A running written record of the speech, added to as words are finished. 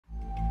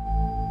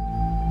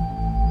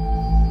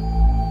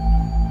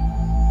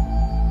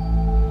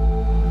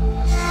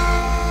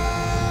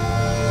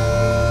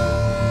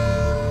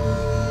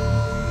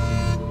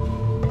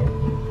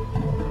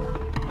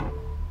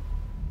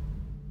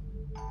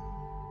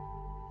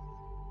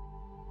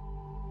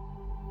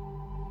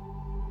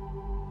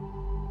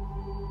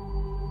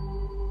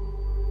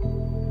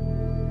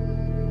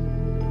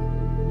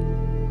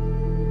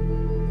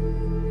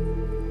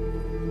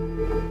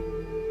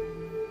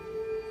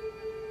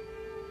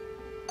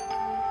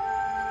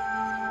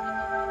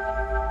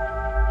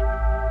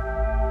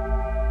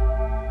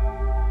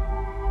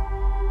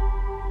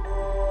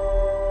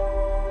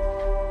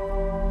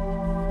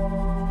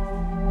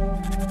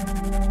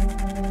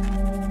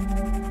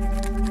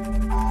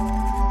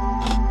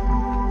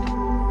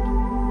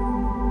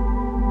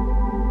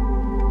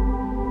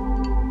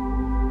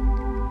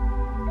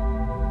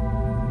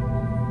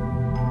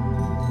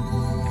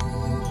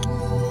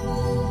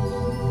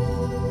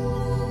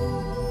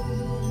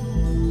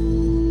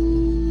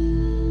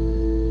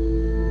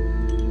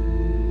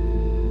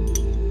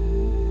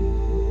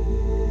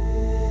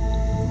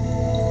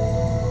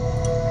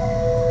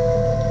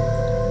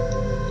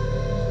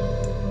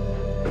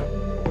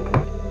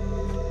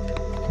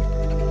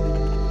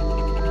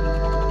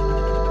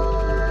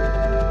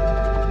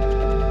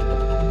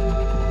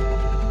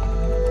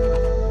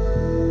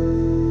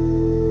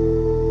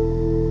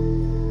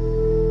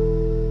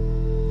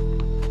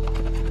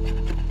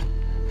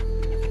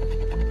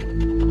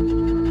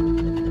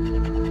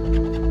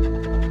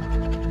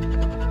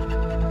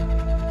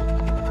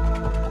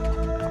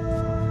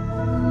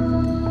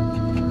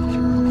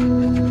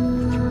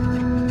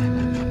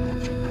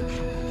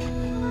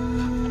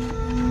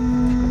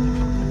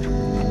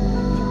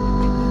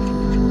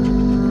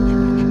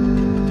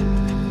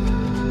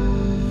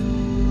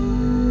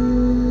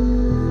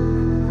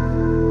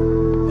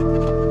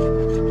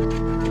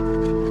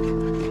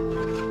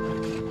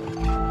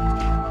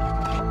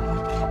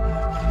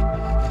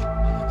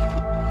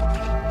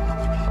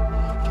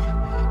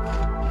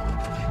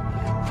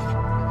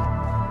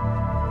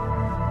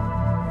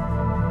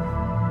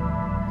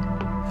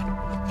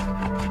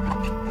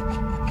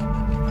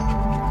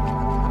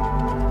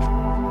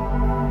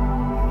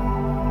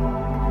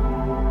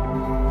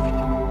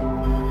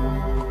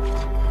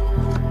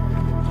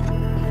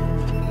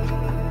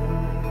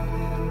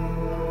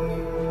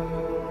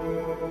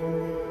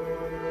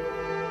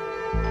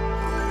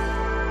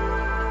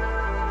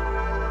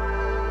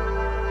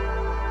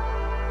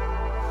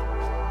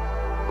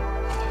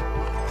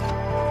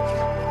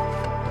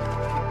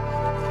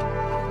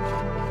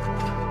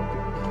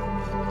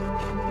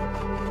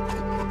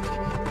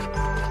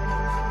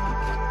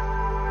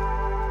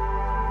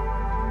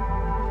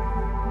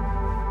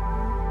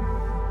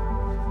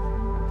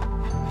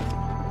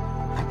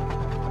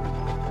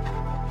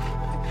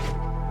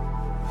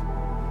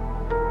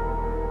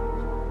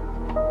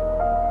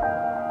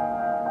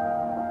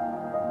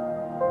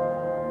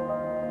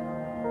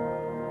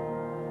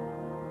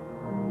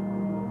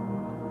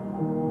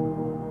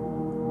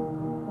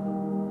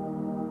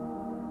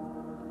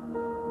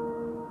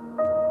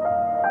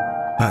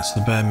That's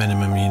the bare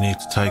minimum you need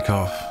to take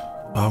off.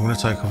 I'm going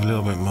to take off a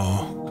little bit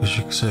more because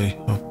you can see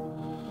I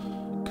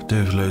could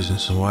do with losing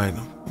some weight.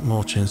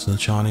 More chins than the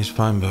Chinese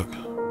phone book.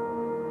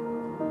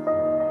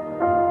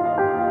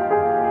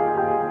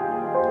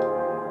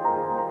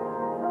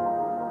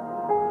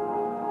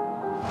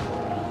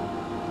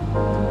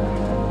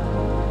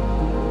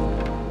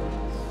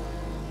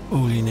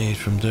 All you need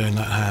from doing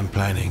that hand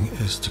planing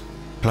is to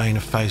plane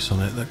a face on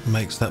it that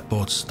makes that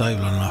board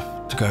stable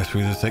enough to go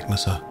through the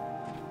thicknesser.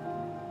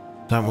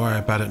 Don't worry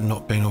about it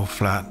not being all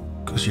flat,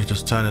 because you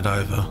just turn it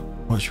over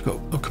once you've got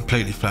a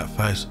completely flat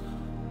face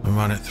and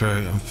run it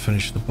through and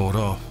finish the board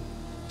off.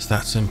 It's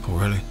that simple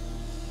really.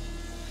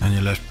 And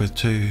you're left with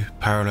two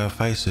parallel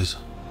faces.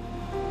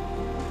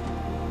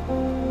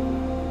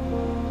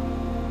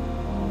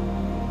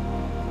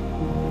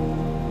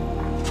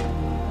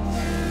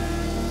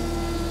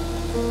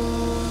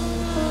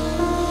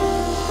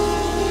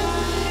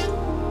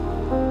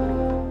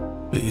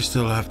 But you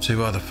still have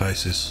two other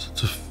faces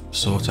to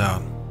sort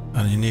out,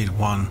 and you need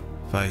one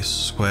face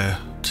square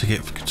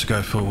to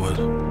go forward.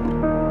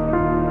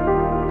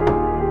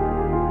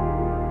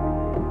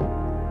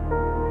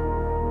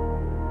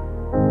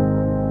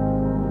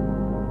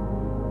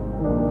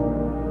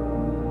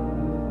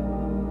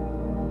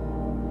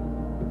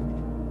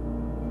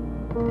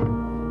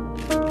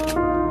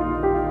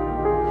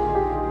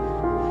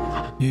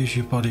 Use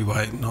your body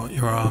weight, not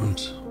your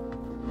arms.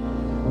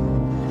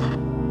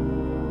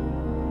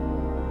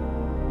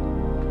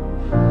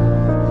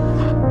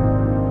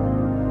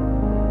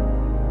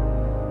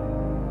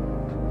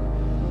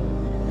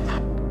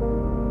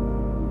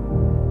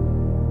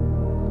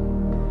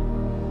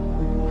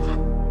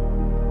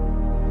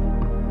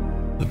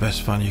 The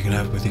best fun you can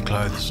have with your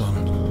clothes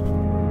on.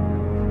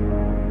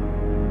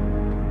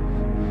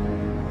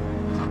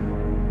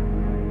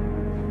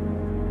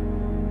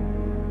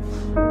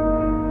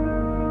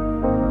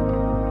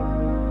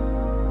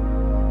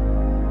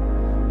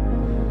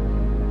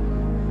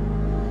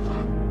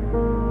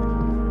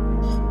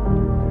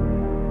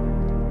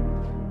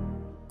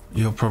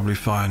 You'll probably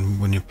find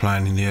when you're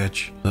planing the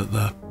edge that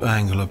the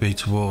angle will be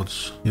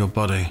towards your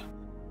body.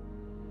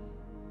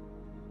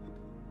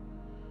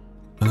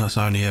 And that's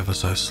only ever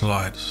so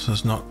slight, so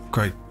it's not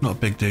a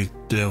big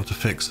deal to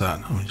fix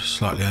that. I mean, just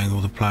slightly angle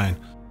the plane.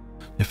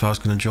 If I was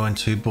going to join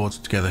two boards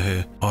together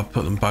here, I'd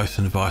put them both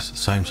in the vise at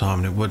the same time,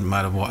 and it wouldn't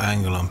matter what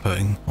angle I'm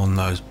putting on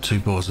those two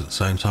boards at the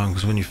same time,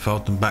 because when you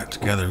fold them back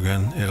together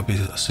again, it'll be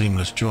a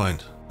seamless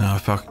joint. Now,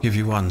 if I could give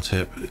you one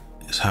tip,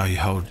 it's how you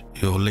hold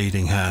your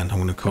leading hand, I'm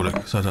going to call it,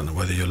 because I don't know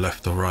whether you're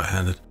left or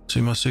right-handed.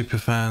 To my super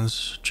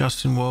fans,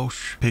 Justin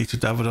Walsh, Peter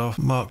Davidoff,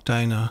 Mark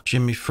Dana,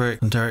 Jimmy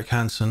Frick and Derek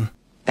Hansen.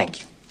 Thank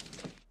you.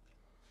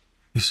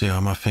 You see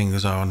how my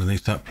fingers are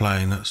underneath that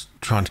plane that's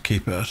trying to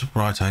keep it at a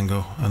right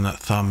angle, and that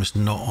thumb is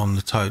not on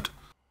the tote.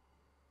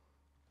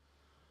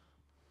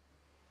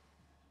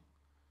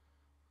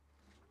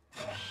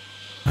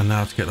 And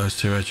now to get those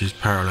two edges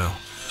parallel,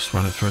 just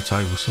run it through a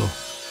table saw.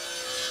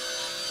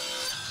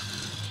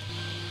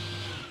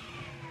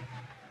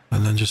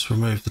 And then just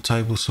remove the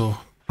table saw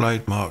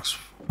blade marks.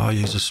 I'll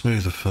use a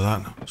smoother for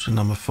that, which is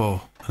number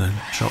 4, and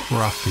then chop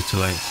roughly to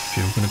length. If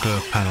you're going to glue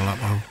a panel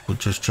up, I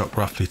would just chop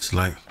roughly to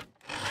length.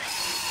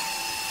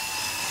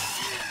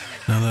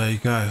 Now there you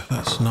go,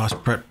 that's a nice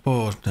prep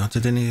board. Now,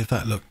 did any of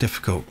that look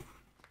difficult?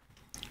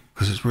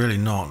 Because it's really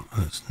not,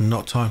 and it's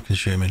not time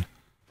consuming.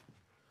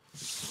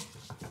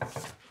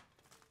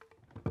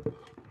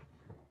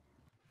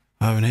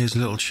 Oh, and here's a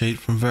little cheat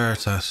from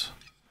Veritas,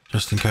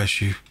 just in case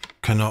you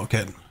cannot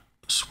get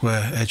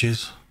square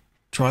edges.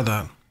 Try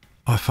that.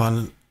 I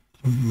find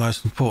the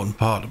most important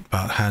part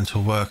about hand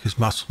tool work is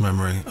muscle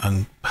memory,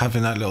 and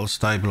having that little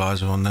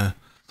stabilizer on there,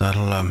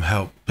 that'll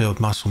help build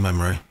muscle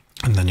memory,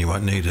 and then you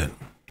won't need it.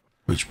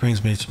 Which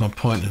brings me to my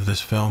point of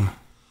this film.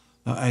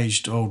 That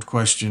age-old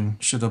question,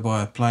 should I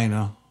buy a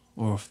planer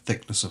or a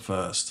thicknesser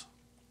first?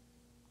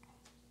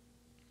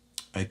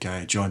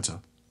 AKA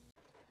jointer.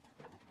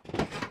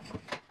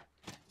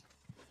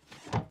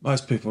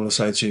 Most people will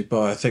say to you,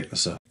 buy a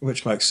thicknesser,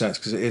 which makes sense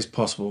because it is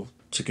possible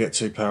to get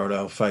two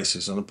parallel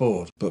faces on a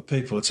board. But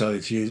people will tell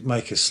you to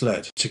make a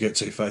sled to get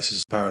two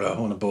faces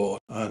parallel on a board.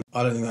 And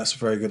I don't think that's a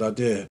very good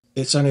idea.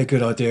 It's only a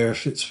good idea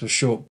if it's for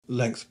short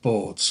length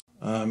boards.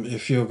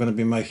 If you're going to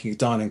be making a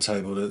dining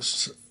table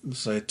that's,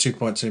 say,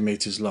 2.2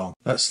 metres long,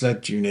 that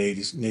sled you need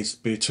needs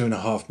to be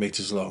 2.5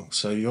 metres long.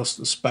 So the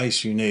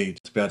space you need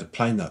to be able to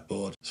plane that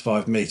board is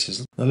 5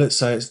 metres. Now let's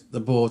say the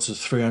boards are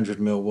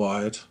 300mm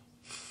wide,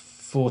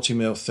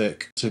 40mm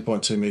thick,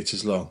 2.2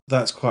 metres long.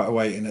 That's quite a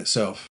weight in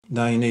itself.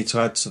 Now you need to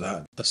add to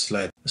that a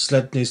sled. The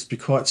sled needs to be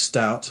quite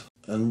stout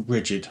and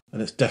rigid,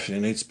 and it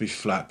definitely needs to be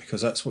flat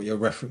because that's what you're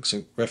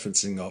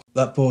referencing of.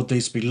 That board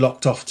needs to be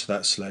locked off to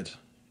that sled.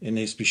 It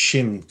needs to be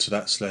shimmed to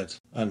that sled.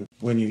 And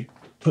when you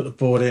put the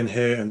board in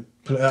here and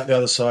put it out the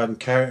other side and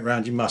carry it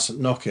around, you mustn't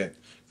knock it,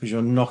 because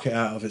you'll knock it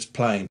out of its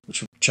plane,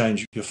 which will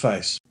change your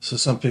face. So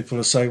some people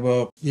will say,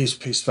 well, use a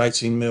piece of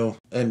 18mm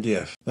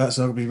MDF. That's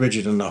not going to be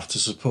rigid enough to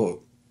support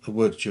the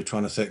wood you're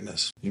trying to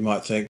thickness. You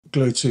might think,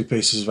 glue 2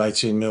 pieces of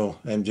 18mm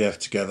MDF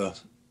together,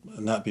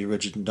 and that'd be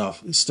rigid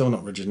enough. It's still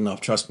not rigid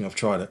enough. Trust me, I've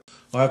tried it.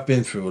 I've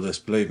been through all this,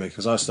 believe me,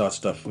 because I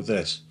started off with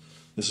this.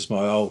 This is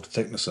my old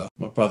thicknesser.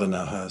 My brother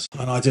now has.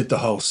 And I did the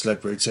whole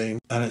sled routine,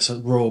 and it's a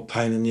raw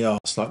pain in the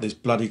arse, like these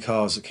bloody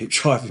cars that keep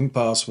driving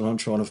past when I'm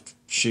trying to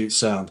shoot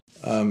sound.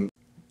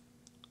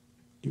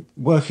 You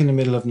work in the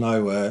middle of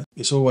nowhere.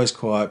 It's always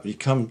quiet, but you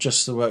come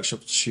just to the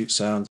workshop to shoot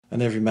sound,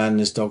 and every man and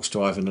his dog's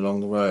driving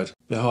along the road.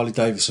 The Harley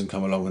Davidson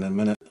come along in a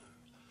minute.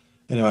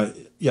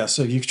 Anyway, yeah,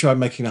 so you try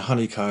making a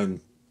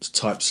honeycomb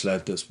type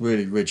sled that's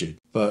really rigid,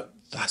 but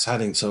that's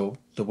adding to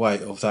the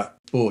weight of that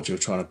board you're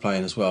trying to play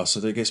in as well, so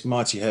that it gets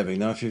mighty heavy.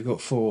 Now, if you've got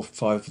 4 or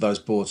 5 of those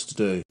boards to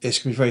do, it's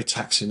going to be very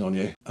taxing on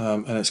you,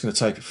 and it's going to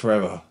take it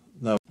forever.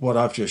 Now, what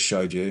I've just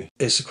showed you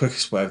is the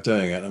quickest way of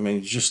doing it. I mean,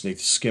 you just need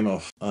to skim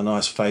off a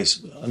nice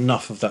face,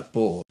 enough of that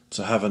board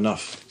to have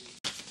enough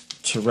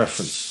to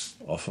reference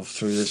off of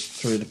through the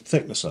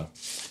thicknesser.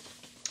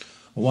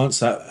 Once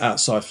that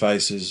outside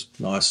face is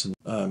nice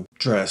and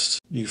dressed,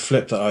 you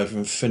flip that over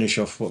and finish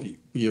off what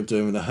you're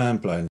doing with the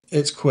hand plane.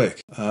 It's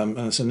quick, and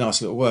it's a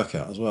nice little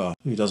workout as well.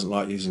 Who doesn't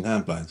like using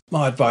hand planes?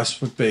 My advice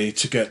would be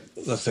to get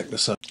the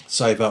thicknesser,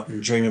 save up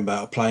and dream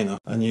about a planer,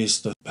 and use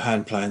the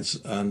hand planes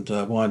and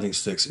winding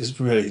sticks. It's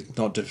really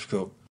not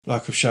difficult.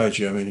 Like I've showed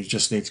you, I mean, you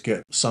just need to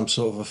get some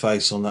sort of a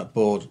face on that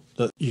board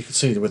that you can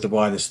see with the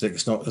winding stick.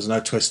 There's no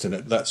twist in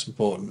it. That's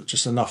important.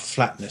 Just enough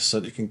flatness so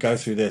that you can go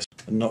through this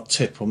and not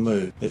tip or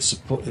move. It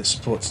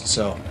supports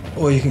itself.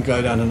 Or you can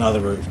go down another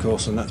route, of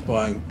course, and that's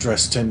buying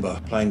dressed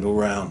timber, planed all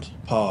round,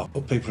 par.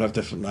 But people have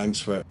different names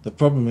for it. The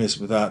problem is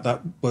with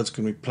that board's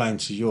going to be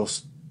planed to your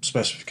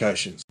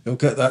specifications. You'll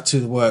get that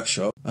to the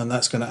workshop, and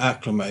that's going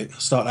to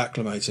start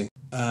acclimating,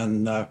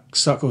 and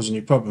start causing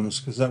you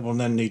problems, because that will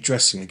then need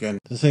dressing again.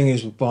 The thing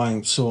is with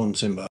buying sawn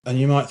timber, and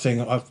you might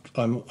think I've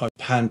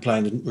hand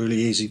planed a really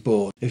easy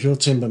board. If your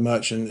timber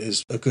merchant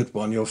is a good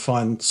one, you'll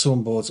find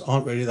sawn boards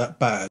aren't really that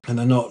bad, and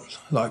they're not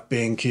like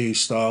B&Q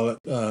style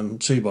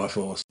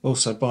 2x4s.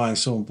 Also, buying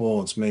sawn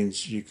boards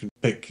means you can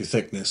pick your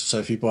thickness. So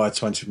if you buy a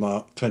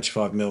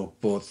 25mm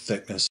board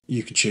thickness,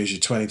 you can choose your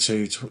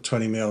 22,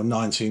 20mm,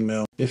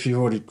 19mm. If you've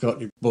already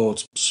got your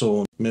boards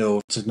sawn,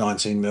 milled to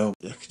 19mm,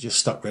 you're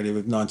stuck really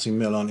with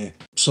 19mm, aren't you?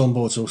 Sawn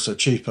boards are also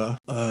cheaper.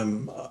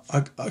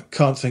 I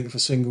can't think of a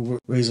single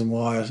reason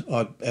why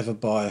I'd ever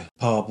buy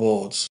par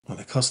boards, and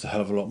they cost a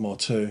hell of a lot more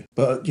too.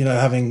 But you know,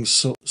 having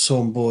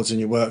sawn boards in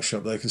your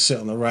workshop, they can sit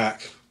on the rack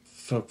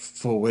for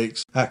 4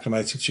 weeks,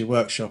 acclimating to your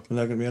workshop, and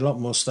they're going to be a lot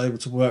more stable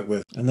to work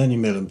with. And then you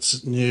mill them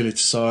nearly to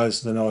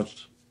size. Then I'd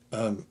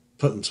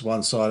put them to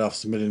one side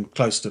after milling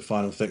close to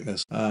final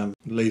thickness,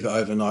 leave it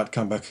overnight,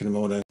 come back in the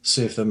morning,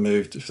 see if they've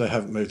moved. If they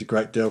haven't moved a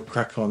great deal,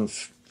 crack on and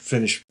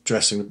finish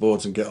dressing the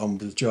boards and get on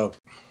with the job.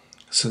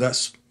 So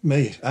that's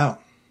me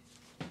out.